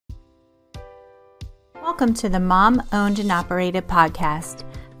Welcome to the Mom Owned and Operated podcast,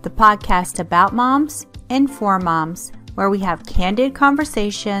 the podcast about moms and for moms, where we have candid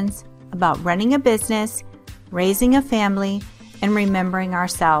conversations about running a business, raising a family, and remembering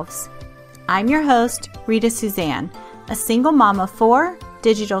ourselves. I'm your host, Rita Suzanne, a single mom of four,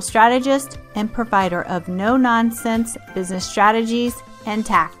 digital strategist, and provider of no-nonsense business strategies and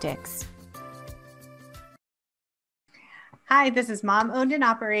tactics. Hi, this is Mom Owned and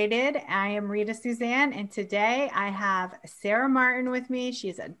Operated. I am Rita Suzanne, and today I have Sarah Martin with me.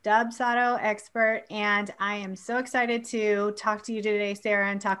 She's a Dubsado expert, and I am so excited to talk to you today,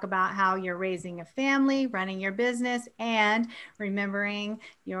 Sarah, and talk about how you're raising a family, running your business, and remembering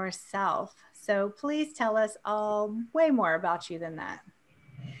yourself. So please tell us all way more about you than that.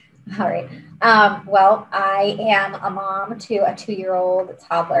 All right. Well, I am a mom to a 2-year-old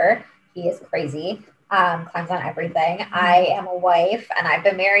toddler. He is crazy. Climbs on everything. I am a wife, and I've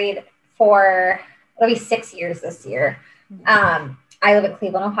been married for, it'll be 6 years this year. I live in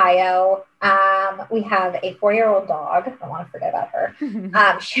Cleveland, Ohio. We have a 4-year-old dog. I don't want to forget about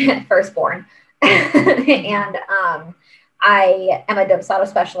her. She's firstborn. And I am a Dubsado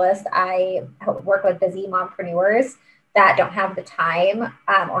specialist. I work with busy mompreneurs that don't have the time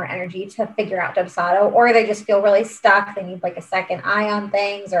or energy to figure out Dubsado, or they just feel really stuck. They need like a second eye on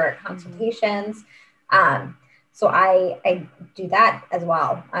things or consultations. So I do that as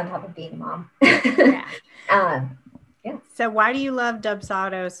well on top of being a mom. Yeah. Yeah. So why do you love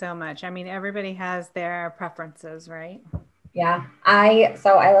Dubsado so much? I mean, everybody has their preferences, right? Yeah. I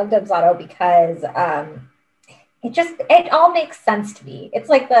love Dubsado because, it all makes sense to me. It's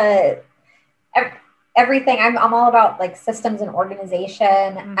like everything. I'm all about like systems and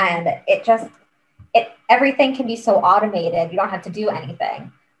organization, and everything can be so automated. You don't have to do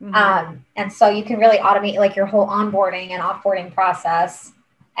anything. And so you can really automate like your whole onboarding and offboarding process,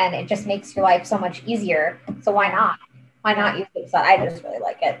 and it just makes your life so much easier. So why not? Why not use Dubsado? I just really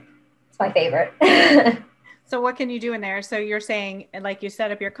like it. It's my favorite. So what can you do in there? So you're saying like you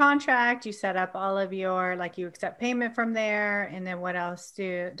set up your contract, you set up all of your, like you accept payment from there. And then what else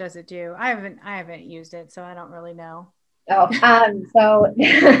does it do? I haven't used it, so I don't really know. So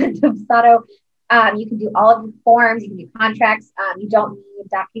Dubsado, you can do all of your forms, you can do contracts. You don't need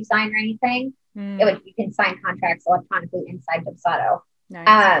DocuSign or anything. You can sign contracts electronically inside Dubsado.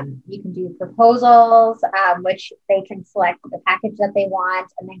 Nice. You can do proposals, which they can select the package that they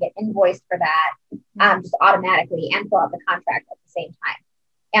want and then get invoiced for that just automatically, and fill out the contract at the same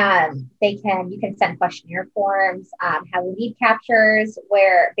time. You can send questionnaire forms, have lead captures,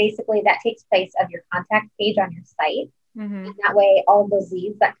 where basically that takes place of your contact page on your site. And that way, all of those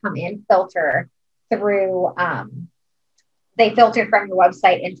leads that come in filter through, they filter from your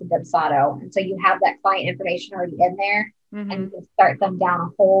website into Dubsado. And so you have that client information already in there, and you can start them down a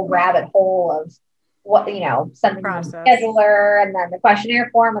whole rabbit hole of what, sending them the scheduler and then the questionnaire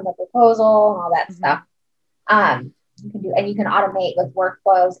form and the proposal and all that stuff. You can automate with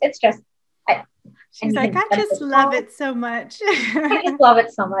workflows. It's just, she's like, I just love it so much. I just love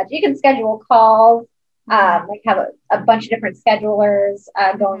it so much. You can schedule calls, like have a bunch of different schedulers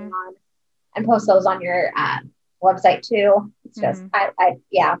going on, and post those on your website too. It's just,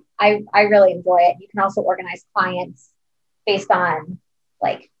 I really enjoy it. You can also organize clients based on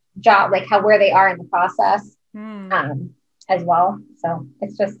like where they are in the process as well. So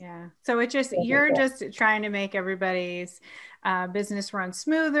it's just, So it's just, you're just trying to make everybody's business run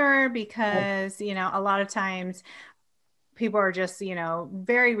smoother, because, a lot of times people are just,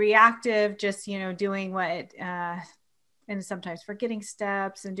 very reactive, just, doing what, and sometimes forgetting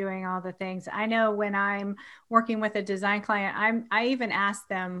steps and doing all the things. I know when I'm working with a design client, I even ask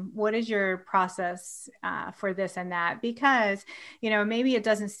them, what is your process for this and that? Because, maybe it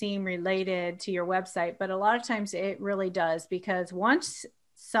doesn't seem related to your website, but a lot of times it really does, because once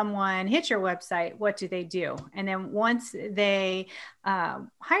someone hits your website, what do they do? And then once they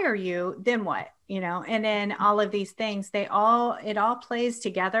hire you, then what? And then all of these things, it all plays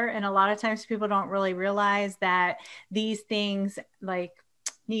together. And a lot of times people don't really realize that these things like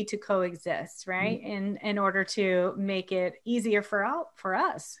need to coexist, right? In order to make it easier for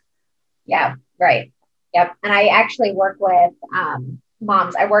us. Yeah, right. Yep. And I actually work with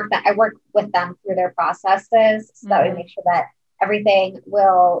moms. I work with them through their processes, so that we make sure that everything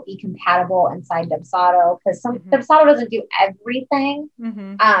will be compatible inside Dubsado, because Dubsado doesn't do everything.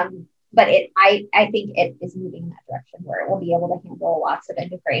 But I think it is moving in that direction where it will be able to handle lots of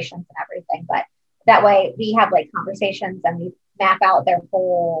integrations and everything. But that way we have like conversations and we map out their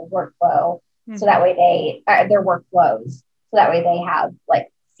whole workflow. So that way their workflows. So that way they have like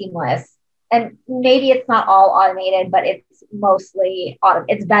seamless, and maybe it's not all automated, but it's mostly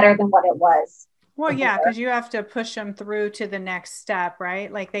it's better than what it was Well, yeah, because you have to push them through to the next step,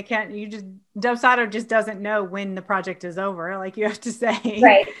 right? Like they can't, you just, Dubsado just doesn't know when the project is over. Like you have to say.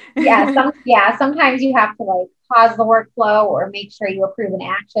 Right. Yeah. Sometimes you have to like pause the workflow or make sure you approve an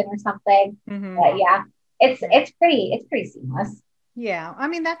action or something. Mm-hmm. But yeah, it's pretty seamless. Yeah, I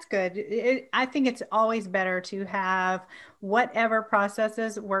mean, that's good. I think it's always better to have whatever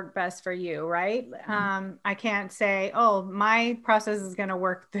processes work best for you, right? I can't say, oh, my process is going to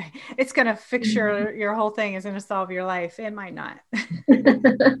work. It's going to fix your whole thing. It's going to solve your life. It might not,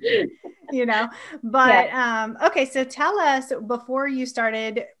 you know, Yeah. but okay. So tell us, before you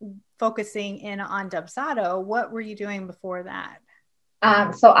started focusing in on Dubsado, what were you doing before that?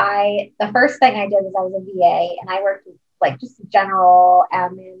 The first thing I did was I was a VA and I worked with like just general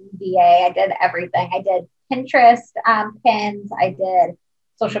admin VA. I did everything. I did Pinterest pins. I did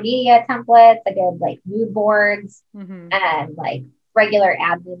social media templates. I did like mood boards Mm-hmm. and like regular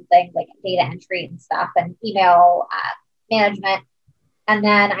admin things like data entry and stuff and email management. And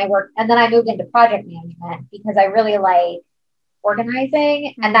then I moved into project management because I really like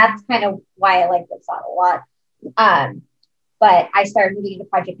organizing. And that's kind of why I like this a lot. Um, but I started moving into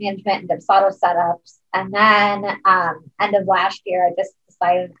project management and Dubsado setups. And then end of last year, I just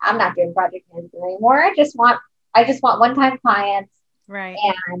decided I'm not doing project management anymore. I just want one-time clients Right.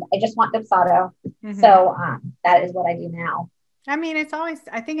 and I just want Dubsado. Mm-hmm. So that is what I do now. I mean,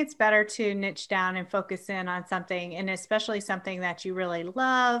 I think it's better to niche down and focus in on something, and especially something that you really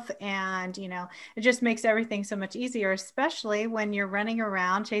love. And, it just makes everything so much easier, especially when you're running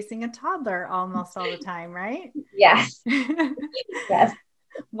around chasing a toddler almost all the time, right? Yes. Yes.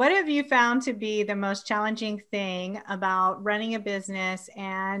 What have you found to be the most challenging thing about running a business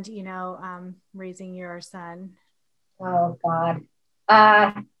and, raising your son? Oh God.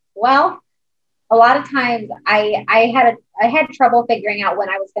 Well, a lot of times I had trouble figuring out when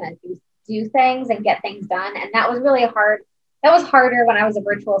I was going to do things and get things done, and that was really hard. That was harder when I was a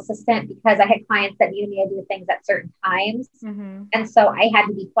virtual assistant because I had clients that needed me to do things at certain times, Mm-hmm. and so I had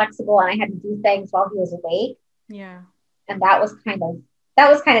to be flexible and I had to do things while he was awake, Yeah. and that was kind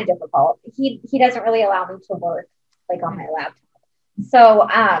of difficult. He doesn't really allow me to work like on my laptop, so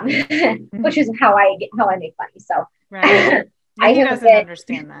which is how I make money. So Right. I He have doesn't been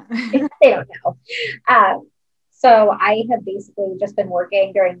understand that. they don't know. So I have basically just been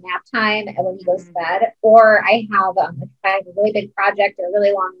working during nap time and when he goes to bed, or if I have a really big project or a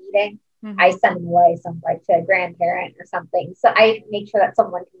really long meeting, Mm-hmm. I send him away like to a grandparent or something. So I make sure that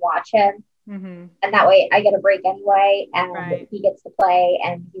someone can watch him. Mm-hmm. And that way I get a break anyway and Right. he gets to play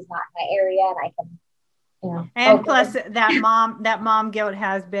and he's not in my area and I can, And plus that mom guilt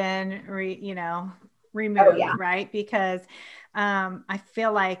has been, removed, oh yeah. right? Because I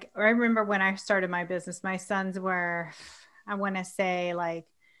feel like, I remember when I started my business, my sons were, I want to say like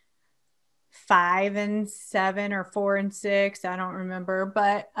 5 and 7 or 4 and 6. I don't remember,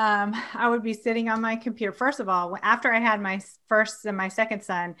 but I would be sitting on my computer. First of all, after I had my first and my second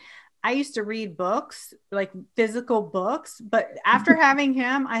son, I used to read books, like physical books, but after having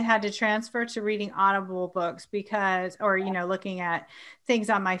him, I had to transfer to reading Audible books looking at things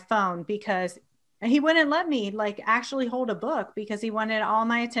on my phone because he wouldn't let me like actually hold a book because he wanted all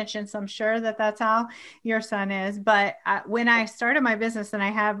my attention. So I'm sure that that's how your son is. But when I started my business and I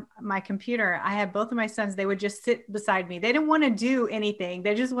have my computer, I had both of my sons, they would just sit beside me. They didn't want to do anything.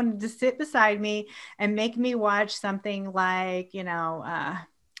 They just wanted to sit beside me and make me watch something like,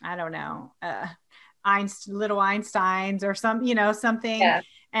 I don't know, little Einsteins or something. Yeah.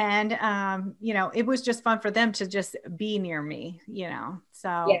 And, it was just fun for them to just be near me,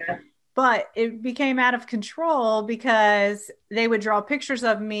 so, Yeah. but it became out of control because they would draw pictures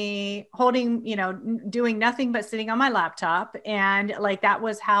of me holding, doing nothing but sitting on my laptop. And like, that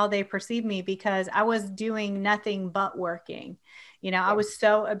was how they perceived me because I was doing nothing but working. I was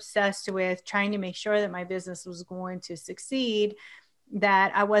so obsessed with trying to make sure that my business was going to succeed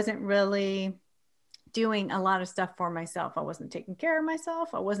that I wasn't really doing a lot of stuff for myself. I wasn't taking care of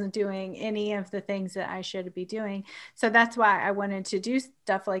myself. I wasn't doing any of the things that I should be doing. So that's why I wanted to do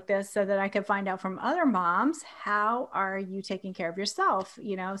stuff like this so that I could find out from other moms, how are you taking care of yourself?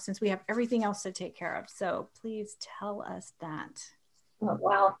 Since we have everything else to take care of. So please tell us that. Oh,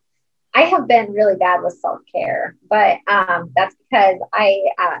 wow. I have been really bad with self-care, but that's because I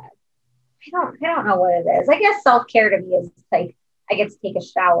don't know what it is. I guess self-care to me is like I get to take a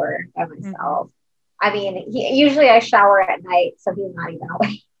shower by myself. Mm-hmm. I mean, usually I shower at night, so he's not even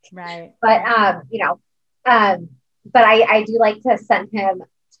awake. Right. But but I do like to send him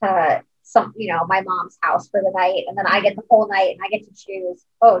to my mom's house for the night, and then I get the whole night, and I get to choose.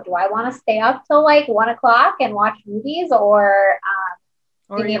 Oh, do I want to stay up till like 1 o'clock and watch movies,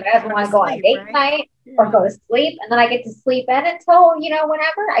 or me you and my husband want to go on a sleep, date right? night or Yeah. go to sleep. And then I get to sleep in until,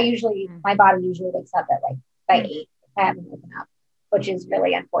 whenever. My body usually wakes up at like by 8 if I haven't woken up, which is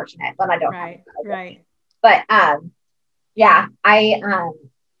really unfortunate when I don't have Right, a with me. right. But yeah, I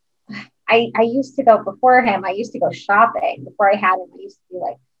used to go before him. I used to go shopping before I had him. I used to do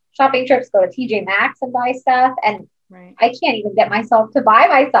like shopping trips, go to TJ Maxx and buy stuff. And Right. I can't even get myself to buy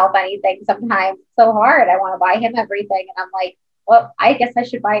myself anything sometimes. It's so hard. I want to buy him everything. And I'm like, well, I guess I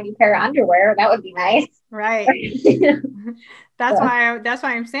should buy a new pair of underwear. That would be nice. Right. That's So,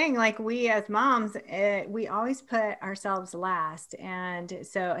 why I'm saying, like, we as moms, we always put ourselves last. And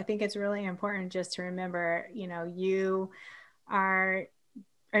so I think it's really important just to remember, you are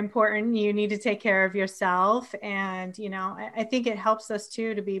important. You need to take care of yourself. And, I think it helps us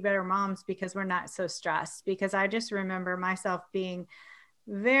too to be better moms because we're not so stressed. Because I just remember myself being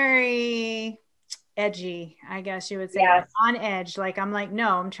very edgy, I guess you would say, yes. on edge. Like, I'm like,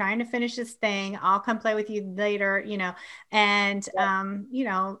 no, I'm trying to finish this thing. I'll come play with you later, and,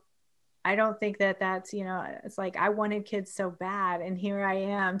 I don't think that that's, it's like I wanted kids so bad. And here I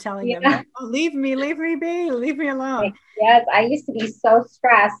am telling them, no, Yeah. leave me be, leave me alone. Yes. I used to be so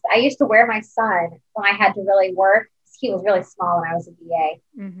stressed. I used to wear my son when I had to really work. He was really small when I was a VA.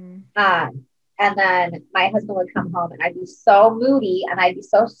 And then my husband would come home and I'd be so moody and I'd be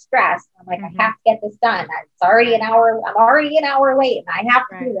so stressed. I'm like, I have to get this done. It's already an hour. I'm already an hour late and I have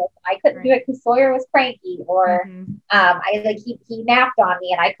to do this. And I couldn't do it because Sawyer was cranky or he napped on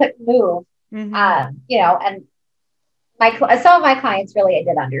me and I couldn't move. And some of my clients really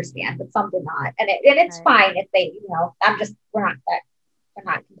did understand, but some did not. And it's fine if they, we're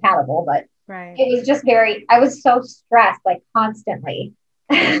not compatible, but it was just I was so stressed, like constantly.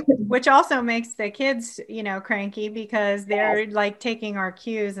 Which also makes the kids, cranky because they're like taking our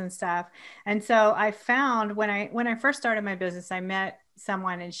cues and stuff. And so I found when I first started my business, I met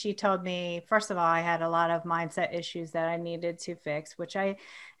someone and she told me, first of all, I had a lot of mindset issues that I needed to fix, which I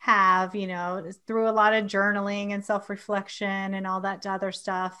have, through a lot of journaling and self-reflection and all that other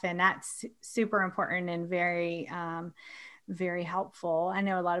stuff. And that's super important and very, very helpful. I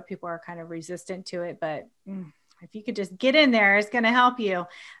know a lot of people are kind of resistant to it, but if you could just get in there, it's going to help you.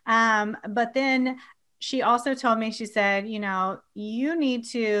 But then she also told me, she said, you need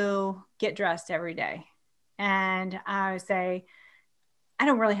to get dressed every day. And I would say, I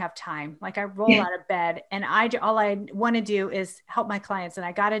don't really have time. Like I roll out of bed and all I want to do is help my clients and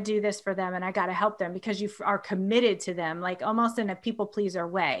I got to do this for them and I got to help them because you are committed to them, like almost in a people pleaser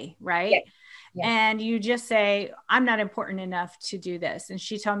way. Right. Yeah. Yeah. And you just say, I'm not important enough to do this. And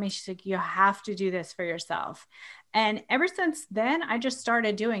she told me, she's like, you have to do this for yourself. And ever since then, I just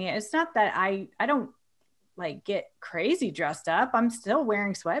started doing it. It's not that I don't like get crazy dressed up. I'm still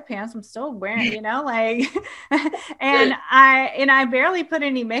wearing sweatpants. I'm still wearing, and I barely put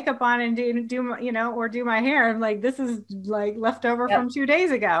any makeup on and do or do my hair. I'm like, this is like leftover from 2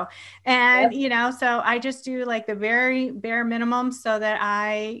 days ago. And, so I just do like the very bare minimum so that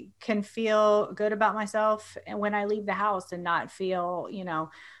I can feel good about myself and when I leave the house and not feel,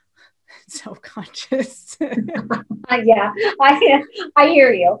 self-conscious. Yeah, I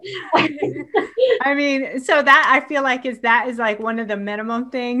hear you. I mean, so that I feel like is like one of the minimum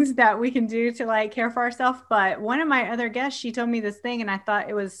things that we can do to like care for ourselves. But one of my other guests, she told me this thing and I thought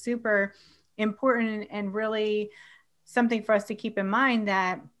it was super important and really something for us to keep in mind,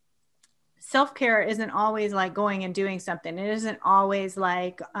 that self-care isn't always like going and doing something. It isn't always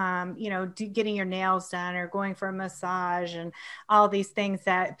like, getting your nails done or going for a massage and all these things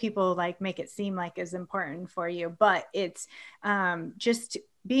that people like make it seem like is important for you. But it's just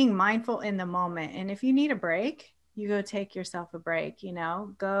being mindful in the moment. And if you need a break, you go take yourself a break,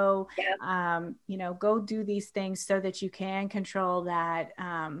 go, go do these things so that you can control that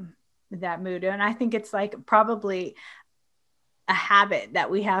mood. And I think it's like probably a habit that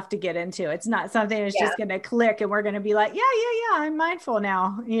we have to get into. It's not something that's just going to click and we're going to be like, yeah, I'm mindful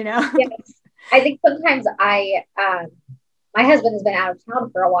now, Yes. I think sometimes my husband has been out of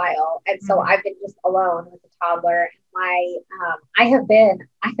town for a while. And so I've been just alone with the toddler. I have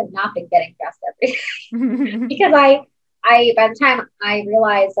not been getting dressed every day because by the time I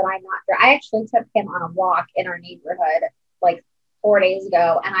realized that I actually took him on a walk in our neighborhood, like 4 days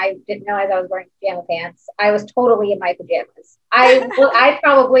ago, and I didn't realize I was wearing pajama pants. I was totally in my pajamas. I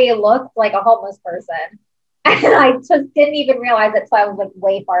probably looked like a homeless person, and I just didn't even realize it. So I was like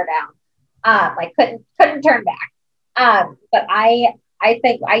way far down, like couldn't turn back. But I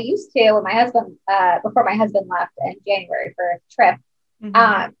think I used to when my husband before my husband left in January for a trip.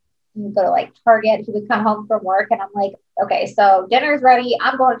 He would go to like Target. He would come home from work, and I'm like, okay, so dinner's ready.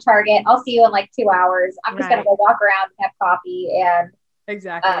 I'm going to Target. I'll see you in like 2 hours. I'm just going to go walk around and have coffee. And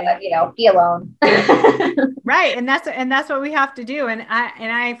Exactly. Be alone. Right. And that's what we have to do. And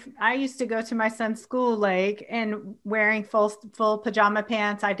I used to go to my son's school, like, and wearing full pajama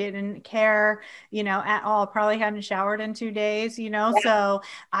pants. I didn't care, at all. Probably hadn't showered in 2 days, Yeah. so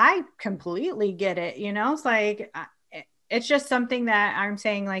I completely get it. It's like, it's just something that I'm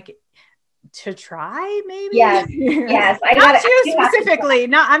saying, like, to try, maybe. Yes. Yes. Not you specifically.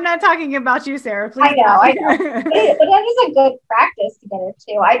 No, I'm not talking about you, Sarah. Please. I know. But that is a good practice to get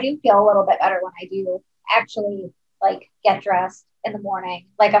into. I do feel a little bit better when I do actually like get dressed in the morning.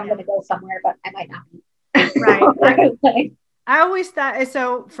 Like I'm going to go somewhere, but I might not be. Right. I always thought,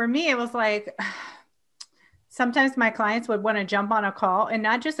 so for me, it was like, sometimes my clients would want to jump on a call, and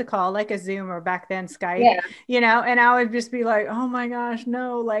not just a call, like a Zoom or back then Skype, and I would just be like, oh my gosh,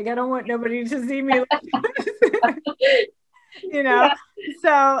 no, like, I don't want nobody to see me.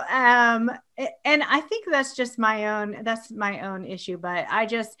 So, and I think that's my own issue, but I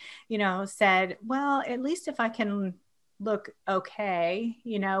just, said, well, at least if I can look okay,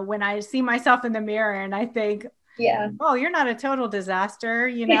 when I see myself in the mirror and I think, oh, you're not a total disaster,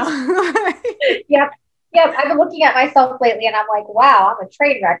 Yep. I've been looking at myself lately and I'm like, wow, I'm a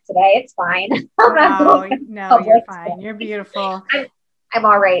train wreck today. It's fine. No, you're fine. You're beautiful. I'm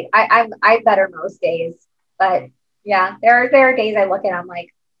all right. I'm better most days, but yeah, there are days I look and I'm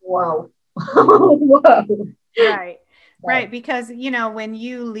like, whoa, whoa. Right. Because, when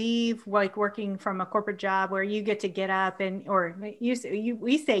you leave, like, working from a corporate job where you get to get up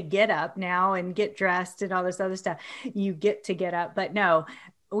we say get up now and get dressed and all this other stuff, you get to get up, but no,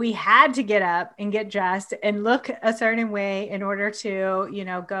 we had to get up and get dressed and look a certain way in order to,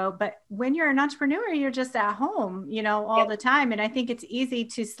 go. But when you're an entrepreneur, you're just at home, all the time. And I think it's easy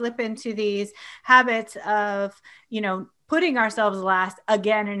to slip into these habits of, putting ourselves last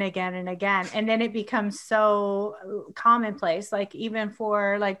again and again and again. And then it becomes so commonplace, like even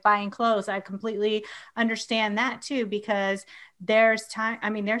for like buying clothes. I completely understand that too, because there's time. I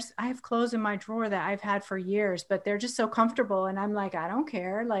mean, I have clothes in my drawer that I've had for years, but they're just so comfortable. And I'm like, I don't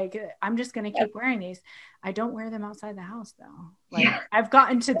care. Like, I'm just going to keep wearing these. I don't wear them outside the house though. Like, I've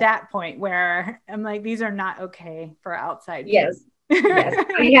gotten to that point where I'm like, these are not okay for outside. Yes.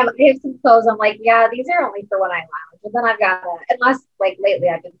 I have some clothes. I'm like, yeah, these are only for when I lounge. But then I've got unless like lately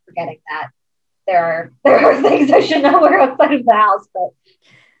I've been forgetting that there are things I should not wear outside of the house. But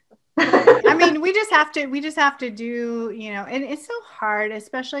I mean, we just have to do, and it's so hard,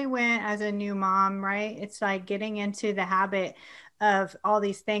 especially when as a new mom, right? It's like getting into the habit of all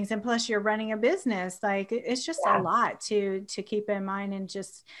these things. And plus you're running a business. Like, it's just a lot to keep in mind. And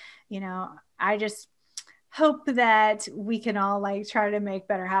just, I just hope that we can all like try to make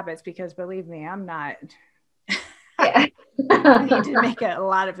better habits, because believe me, I'm not. I need to make a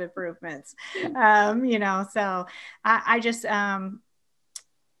lot of improvements. So I just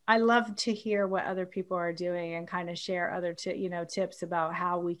I love to hear what other people are doing and kind of share other tips about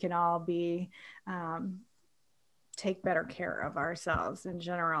how we can all be take better care of ourselves in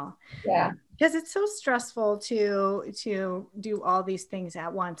general. Because it's so stressful to do all these things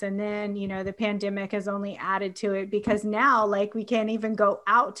at once. And then, the pandemic has only added to it, because now, like, we can't even go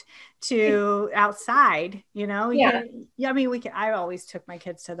outside, I mean, I always took my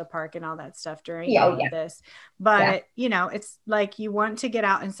kids to the park and all that stuff during all of this, but it's like, you want to get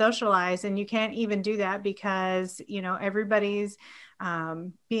out and socialize, and you can't even do that because, everybody's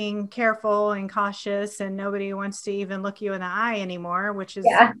being careful and cautious, and nobody wants to even look you in the eye anymore, which is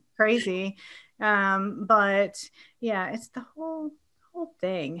crazy. But it's the whole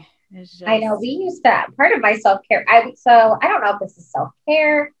thing. I know we used that part of my self-care. I don't know if this is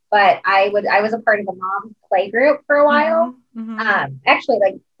self-care, but I was a part of a mom play group for a while. Actually,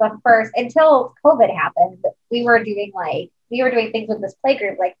 like the first, until COVID happened, we were doing things with this play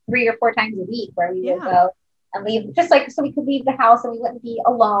group like 3 or 4 times a week, where we would go and leave, just like, so we could leave the house and we wouldn't be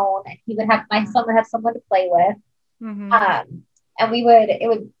alone, and my son would have someone to play with. And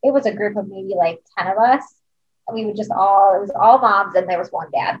it was a group of maybe like 10 of us, and we would it was all moms, and there was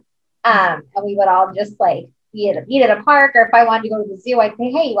one dad. And we would all just like meet at a park, or if I wanted to go to the zoo, I'd say,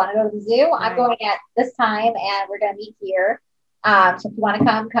 hey, you want to go to the zoo? I'm going at this time and we're going to meet here. So if you want to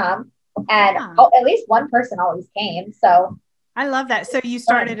come. And at least one person always came. So I love that. So you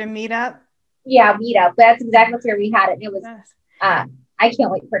started a meetup? Yeah, meetup. That's exactly where we had it. And it was, I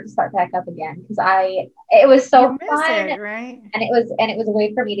can't wait for it to start back up again, because it was so fun, right? And it was a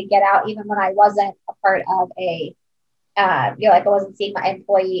way for me to get out, even when I wasn't a part of a, like I wasn't seeing my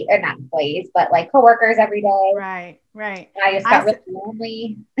not employees, but like coworkers every day. Right. Right. I just got really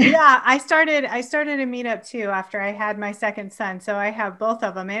lonely. Yeah, I started a meetup too after I had my second son. So I have both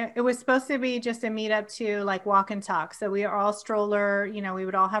of them. It was supposed to be just a meetup to like walk and talk. So we are all stroller, we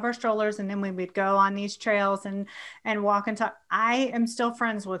would all have our strollers and then we would go on these trails and walk and talk. I am still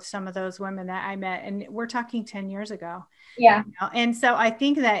friends with some of those women that I met, and we're talking 10 years ago. Yeah. And so I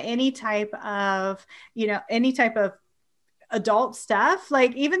think that any type of adult stuff,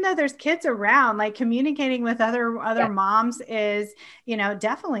 like even though there's kids around, like communicating with other moms is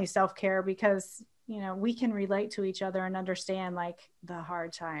definitely self-care, because we can relate to each other and understand like the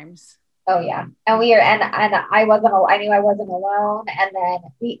hard times. Oh yeah. And we are, and I knew I wasn't alone. And then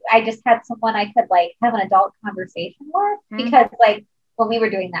I just had someone I could like have an adult conversation with, because like when we were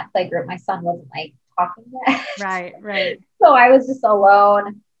doing that play group, my son wasn't like talking yet. Right. So I was just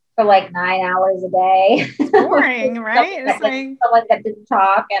alone for like 9 hours a day. It's boring, right? It's like someone that didn't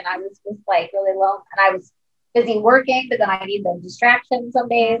talk, and I was just like really alone, and I was busy working, but then I need the distraction some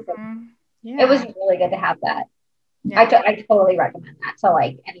days. It was really good to have that. Yeah. I totally recommend that to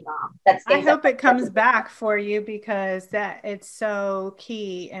like any mom. I hope it comes back for you, because that it's so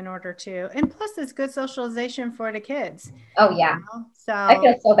key in order to, and plus it's good socialization for the kids. Oh yeah. So I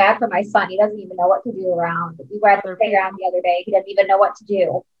feel so bad for my son. He doesn't even know what to do around. We were at the playground the other day. He doesn't even know what to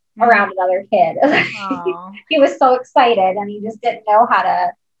do around another kid. He was so excited, and he just didn't know how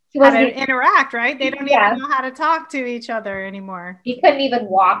to interact, right? They don't even know how to talk to each other anymore. He couldn't even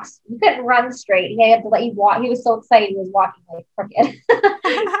walk. He couldn't run straight. He had to let you walk. He was so excited. He was walking like crooked.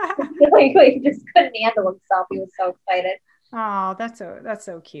 He just couldn't handle himself. He was so excited. Oh, that's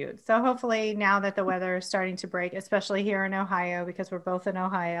so cute. So hopefully now that the weather is starting to break, especially here in Ohio, because we're both in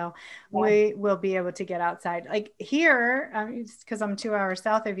Ohio, we will be able to get outside. Like here, because I'm 2 hours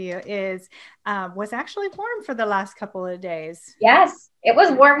south of you, was actually warm for the last couple of days. Yes, it was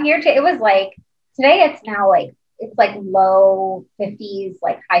warm here too. It was like today. It's now like it's like low 50s,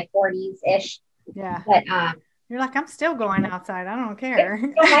 like high 40s ish. Yeah. But you're like, I'm still going outside. I don't care.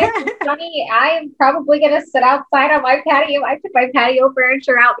 It's so nice and sunny. I'm probably going to sit outside on my patio. I took my patio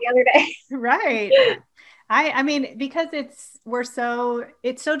furniture out the other day. Right. I mean, because it's so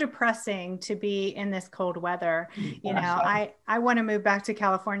depressing to be in this cold weather. I want to move back to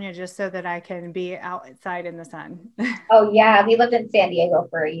California just so that I can be outside in the sun. Oh yeah. We lived in San Diego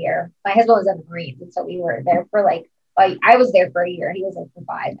for a year. My husband was in the Marines, and so we were there for like I was there for a year. He was there for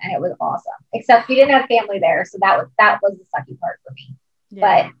 5, and it was awesome. Except we didn't have family there, so that was the sucky part for me.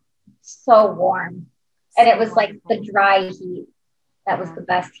 Yeah. But so warm, and it was like the dry heat. That was the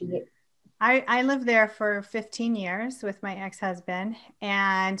best heat. I lived there for 15 years with my ex-husband,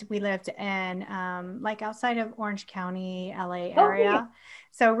 and we lived in like outside of Orange County, LA area. Yeah.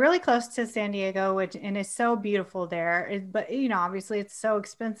 So really close to San Diego, and it's so beautiful there. But obviously it's so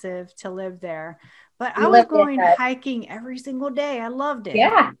expensive to live there. But I was going hiking every single day. I loved it.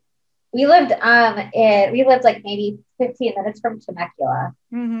 Yeah. We lived like maybe 15 minutes from Temecula.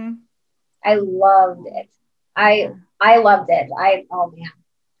 Mm-hmm. I loved it. I loved it. Oh man.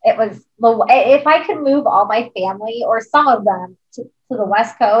 It was if I could move all my family or some of them to the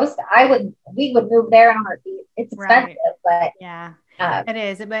West Coast, we would move there in a heartbeat. It's expensive, but yeah, it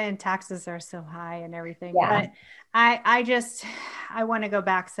is. But taxes are so high and everything. Yeah. But I want to go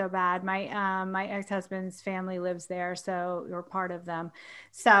back so bad. My ex-husband's family lives there, so we're part of them.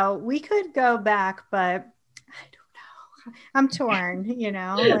 So we could go back, but I'm torn,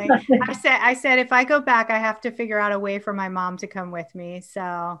 like I said, if I go back, I have to figure out a way for my mom to come with me.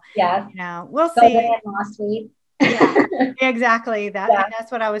 So, we'll see. Last week. Yeah, exactly.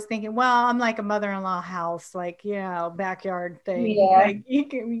 That's what I was thinking. Well, I'm like a mother-in-law house, like, backyard thing. Yeah. Like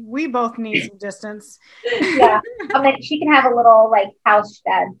we both need some distance. Yeah. I mean, she can have a little like house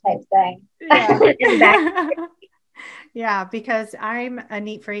shed type thing. Yeah. Yeah, because I'm a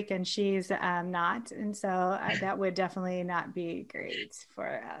neat freak and she's not. And so that would definitely not be great for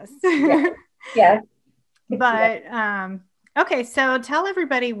us. Yeah. But okay, so tell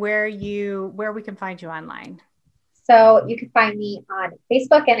everybody where we can find you online. So you can find me on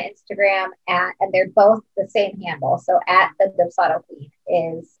Facebook and Instagram and they're both the same handle. So at the Dubsado Queen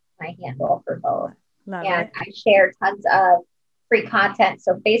is my handle for both. Love it. I share tons of free content.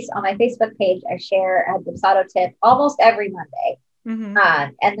 So on my Facebook page, I share a Dubsado tip almost every Monday. Mm-hmm.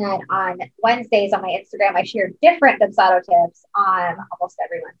 And then on Wednesdays on my Instagram, I share different Dubsado tips on almost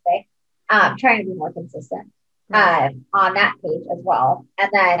every Wednesday. Trying to be more consistent on that page as well. And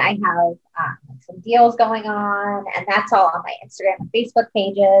then I have some deals going on, and that's all on my Instagram and Facebook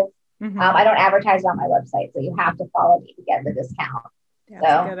pages. Mm-hmm. I don't advertise on my website, so you have to follow me to get the discount.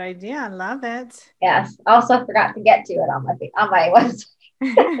 That's a good idea. I love it. Yes. Also forgot to get to it on my website.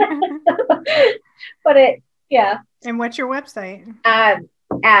 But And what's your website? At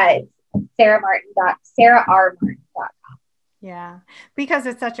sarahmartin.com. Yeah, because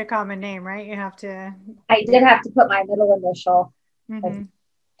it's such a common name, right? You have to. I did have to put my middle initial. Mm-hmm.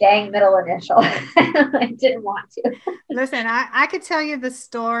 Dang middle initial. I didn't want to. Listen, I could tell you the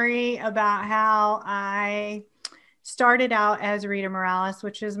story about how I started out as Rita Morales,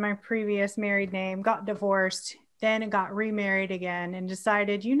 which is my previous married name, got divorced, then got remarried again, and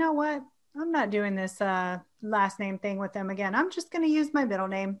decided, you know what? I'm not doing this last name thing with them again. I'm just going to use my middle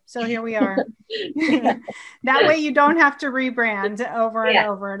name. So here we are. That way you don't have to rebrand over and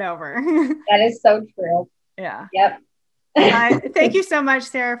over and over. That is so true. Yeah. Yep. Thank you so much,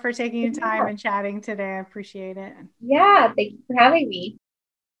 Sarah, for taking your time and chatting today. I appreciate it. Yeah. Thank you for having me.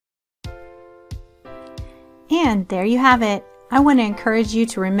 And there you have it. I want to encourage you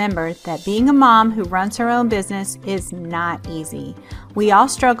to remember that being a mom who runs her own business is not easy. We all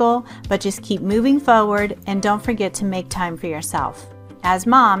struggle, but just keep moving forward and don't forget to make time for yourself. As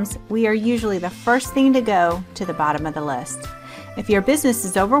moms, we are usually the first thing to go to the bottom of the list. If your business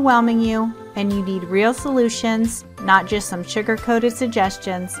is overwhelming you and you need real solutions, not just some sugar-coated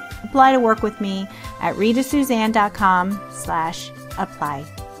suggestions, apply to work with me at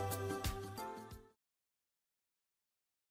ritasuzanne.com/apply.